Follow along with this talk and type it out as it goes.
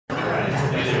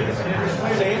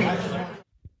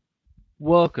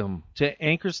Welcome to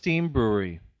Anchor Steam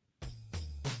Brewery.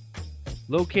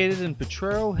 Located in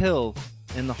Potrero Hill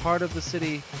in the heart of the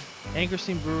city, Anchor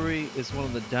Steam Brewery is one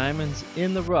of the diamonds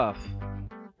in the rough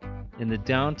in the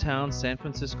downtown San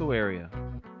Francisco area.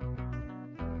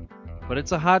 But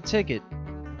it's a hot ticket.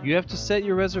 You have to set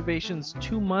your reservations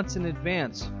 2 months in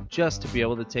advance just to be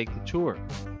able to take the tour.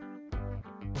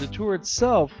 The tour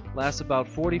itself lasts about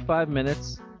 45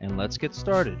 minutes, and let's get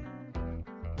started.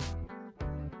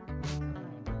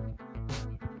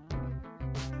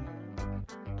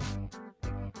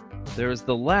 There is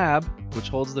the lab, which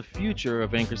holds the future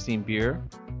of Anchor Steam beer,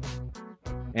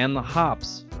 and the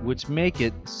hops, which make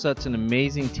it such an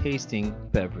amazing tasting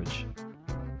beverage.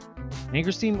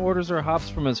 Anchor Steam orders our hops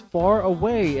from as far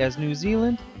away as New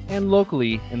Zealand and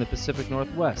locally in the Pacific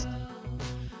Northwest.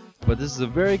 But this is a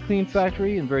very clean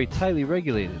factory and very tightly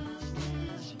regulated.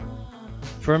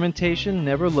 Fermentation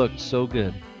never looked so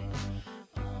good.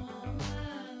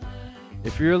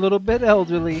 If you're a little bit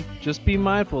elderly, just be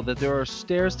mindful that there are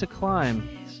stairs to climb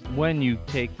when you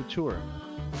take the tour.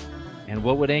 And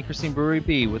what would Anchor Steam Brewery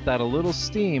be without a little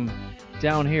steam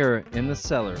down here in the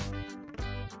cellar?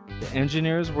 The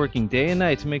engineers working day and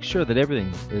night to make sure that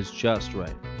everything is just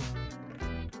right.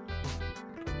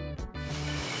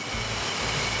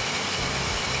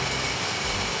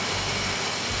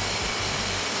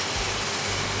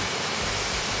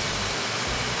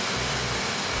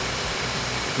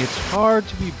 It's hard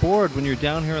to be bored when you're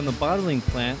down here in the bottling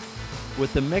plant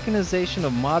with the mechanization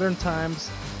of modern times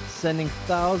sending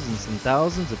thousands and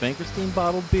thousands of Anchor Steam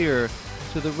bottled beer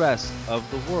to the rest of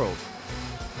the world.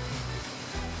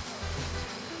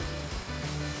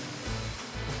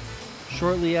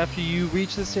 Shortly after you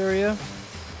reach this area,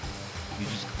 you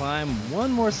just climb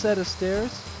one more set of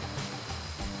stairs,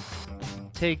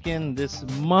 take in this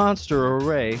monster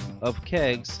array of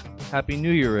kegs. Happy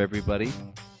New Year, everybody.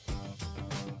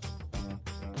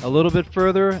 A little bit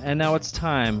further, and now it's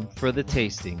time for the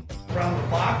tasting. From the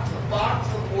box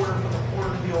to the porter, from the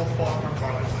porter to the old Faulkner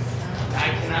product. I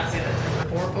cannot say that.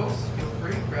 Pour, folks, feel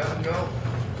free, grab and go.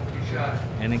 Good shot.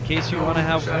 And in case you want to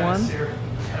have one,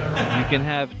 you can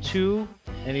have 2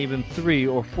 and even 3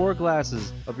 or 4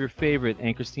 glasses of your favorite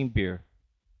Anchor Steam beer.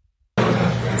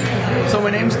 So my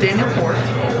name's Daniel Port,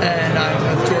 and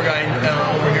I'm a tour guide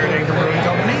over here at Anchor Brewing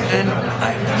Company. And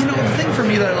the thing for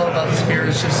me that I love about this beer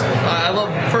is just I love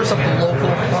first off the local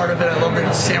part of it. I love that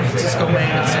it's San Francisco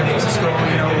made, it's San Francisco,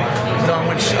 done,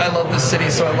 which I love this city,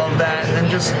 so I love that. And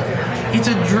then just it's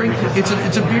a drink, it's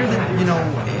a beer that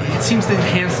it seems to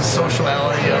enhance the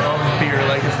sociality of beer.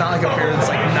 Like it's not like a beer that's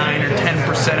like 9 or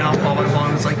 10% alcohol by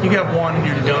volume. It's like you have one and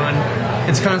you're done.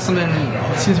 It's kind of something.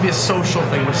 It seems to be a social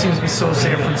thing, which seems to be so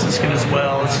San Franciscan as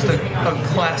well. It's just a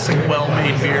classic,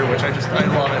 well-made beer, which I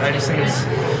love it. I just think it's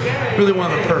really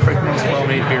one of the perfect, most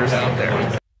well-made beers out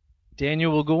there.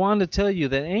 Daniel will go on to tell you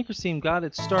that Anchor Steam got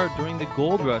its start during the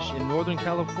gold rush in Northern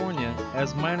California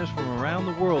as miners from around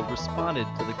the world responded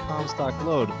to the Comstock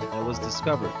lode that was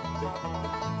discovered.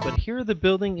 But here the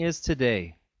building is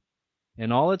today,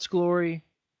 in all its glory,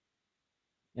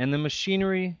 and the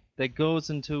machinery that goes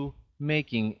into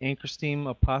making Anchor Steam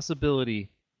a possibility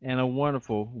and a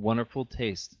wonderful, wonderful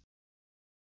taste.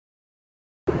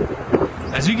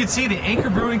 As you can see, the Anchor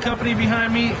Brewing Company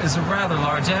behind me is a rather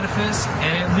large edifice,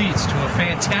 and it leads to a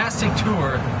fantastic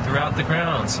tour throughout the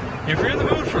grounds. If you're in the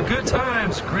mood for good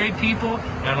times, great people,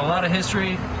 and a lot of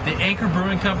history, the Anchor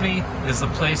Brewing Company is the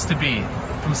place to be.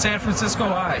 From San Francisco,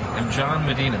 I am John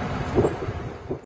Medina.